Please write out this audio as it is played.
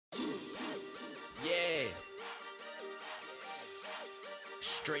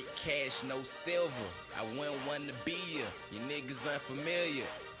Straight cash, no silver. I wouldn't want to be ya. You niggas unfamiliar.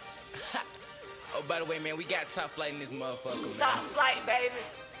 Oh, by the way, man, we got Topflight in this motherfucker, man. Topflight, baby.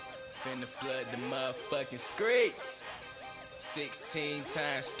 Finna flood the motherfucking streets. 16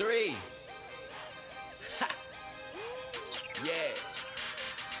 times 3. Yeah.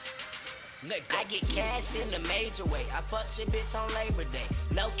 Nigga. I get cash in a major way. I fucked your bitch on Labor Day.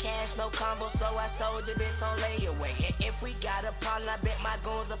 No cash, no combo, so I sold your bitch on layaway. And if we got a problem, I bet my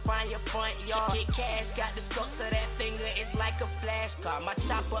goons will find your front yard. Get cash, got the scope, so that finger is like a flashcard. My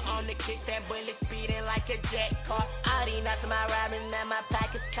chopper on the kickstand, bullet speeding like a jet car. All these nuts in my rhyming, man, my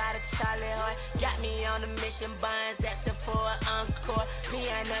pockets caught a Charlie Hart. Got me on a mission, buying asking for an encore.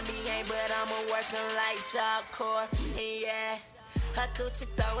 Piano ain't, but I'm working like Job Corps. Yeah. Her coochie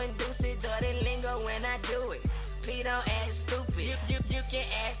throwing deuces, Jordan lingo when I do it. Please don't act stupid. You can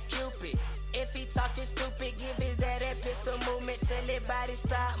ask Cupid. If he talking stupid, give his ass that pistol movement till his body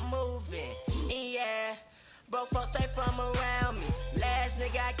stop moving. Yeah, bro, folks stay from around me. Last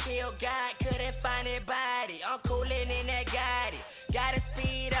nigga I killed, God couldn't find his body. I'm coolin' in that Gotti. Gotta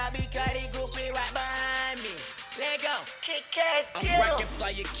speed up because he groupie right behind me. Let go. Kick cash, I'm rockin'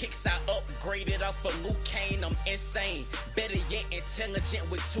 flyer kicks, I upgraded off of Luke Kane, I'm insane. Better yet,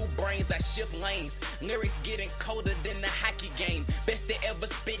 intelligent with 2 brains, I shift lanes. Lyrics getting colder than the hockey game. Best to ever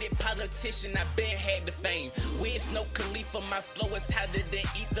spit it, politician, I been had the fame. Wiz no Khalifa, my flow is hotter than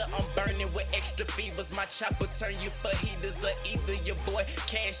ether. I'm burning with extra fevers, my chopper turn you for heaters or either. Your boy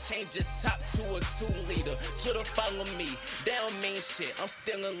cash change your top to a 2-liter. Twitter follow me, they don't mean shit, I'm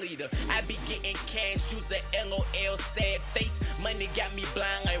still a leader. I be getting cash, use a LOL, sad face. Money got me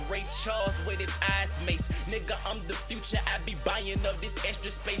blind like Ray Charles with his eyes mace. Nigga, I'm the future, I be buying up this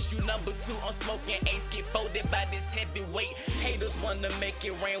extra space. You number 2, I'm smoking ace, get folded by this heavyweight. Haters wanna make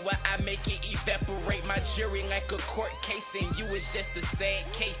it rain while I make it evaporate. My jury like a court case and you is just a sad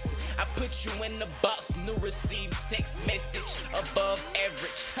case. I put you in the box, new received text message, above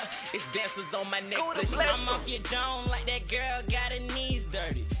average. It's dancers on my necklace. I'm off your dome like that girl got her knees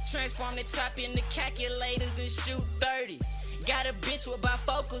dirty. Transform the chop into calculators and shoot 30. Got a bitch with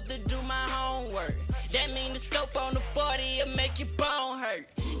bifocals to do my homework. That mean the scope on the 40'll make your bone hurt.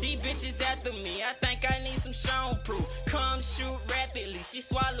 These bitches after me, I think I need some shown proof. Come shoot rapidly, she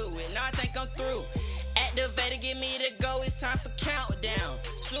swallow it, now I think I'm through. Activator, give me the go, it's time for countdown.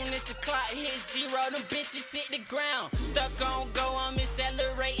 Soon as the clock hits 0, them bitches hit the ground. Stuck on go, I'm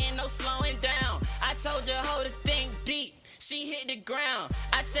accelerating, no slowing down. I told you, hold to think deep. She hit the ground.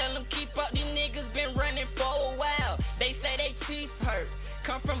 I tell them keep up, these niggas been running for a while. They say they teeth hurt,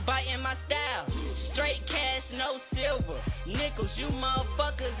 come from biting my style. Straight cash, no silver. Nickels, you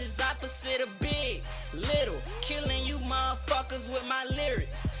motherfuckers is opposite of big. Little, killing you motherfuckers with my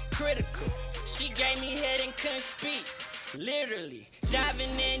lyrics. Critical, she gave me head and couldn't speak. Literally, diving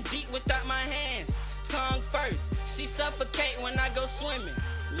in deep without my hands. Tongue first, she suffocate when I go swimming.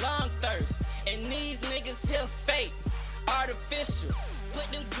 Long thirst, and these niggas here fake. Artificial, put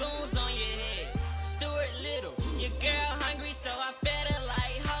them goons on your head. Stuart Little, your girl hungry, so I fed her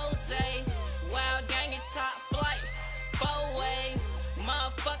like Jose. Wild gang at Topflight, 4 ways.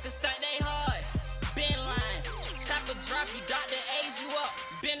 Motherfuckers think they hard. Been lying, chopper drop you, doctor age you up.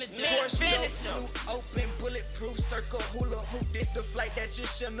 Been a finish them. Open, bulletproof, circle, hula hoop. This the flight that you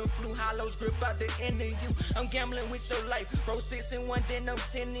shouldn't have flew. Hollows grip out the end of you. I'm gambling with your life. Roll 6 and 1, then I'm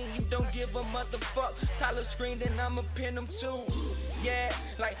 10 and you don't give a motherfuck. Tyler scream, then I'ma pin them too. Yeah,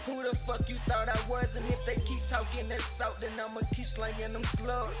 like who the fuck you thought I was? And if they keep talking that salt, then I'ma keep slinging them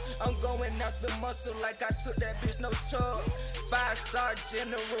slugs. I'm going out the muscle like I took that bitch no tug. 5-star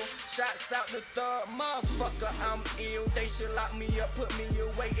general, shots out the thug. Motherfucker, I'm ill. They should lock me up, put me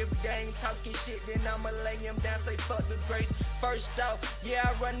away. If they ain't talking shit, then I'ma lay him down, say fuck the grace. First off, yeah,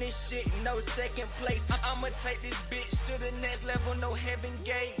 I run this shit, no second place. I'ma take this bitch to the next level, no heaven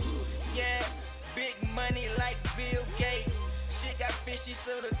gates. Yeah, big money like Bill Gates. Shit got fishy,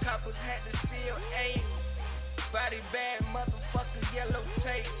 so the coppers had to seal A. Body bad, motherfucker, yellow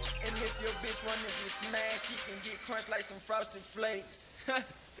tapes. And if your bitch wanna get smashed, she can get crunched like some Frosted Flakes.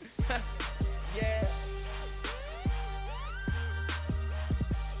 Yeah.